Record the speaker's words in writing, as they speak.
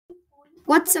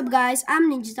What's up, guys?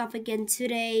 I'm Ninja Tofik, and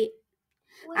today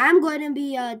I'm going to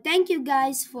be thank you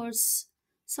guys for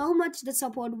so much the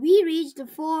support. We reached the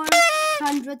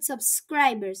 400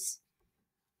 subscribers.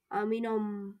 I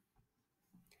mean,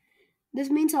 this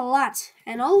means a lot.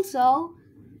 And also,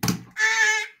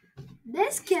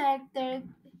 this character,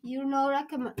 you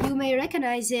may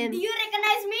recognize him. Do you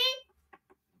recognize me?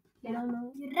 I don't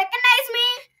know. You recognize me?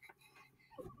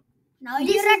 Now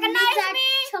This you is recognize Ninja me?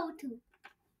 Chotu.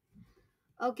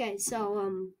 Okay,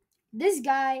 so this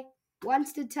guy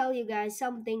wants to tell you guys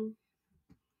something.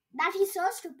 That he's so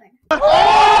stupid. And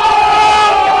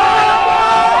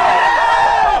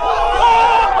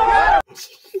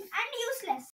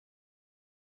useless.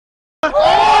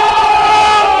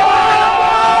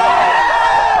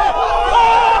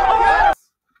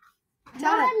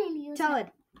 Tell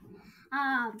it.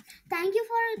 Thank you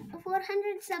for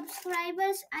 400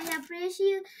 subscribers. I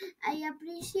appreciate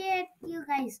you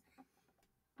guys.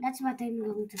 That's what I'm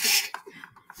going to say.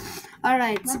 All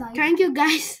right. Bye-bye. Thank you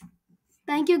guys.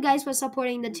 Thank you guys for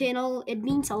supporting the channel. It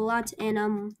means a lot.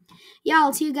 And yeah,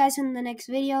 I'll see you guys in the next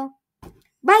video.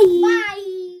 Bye.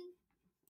 Bye.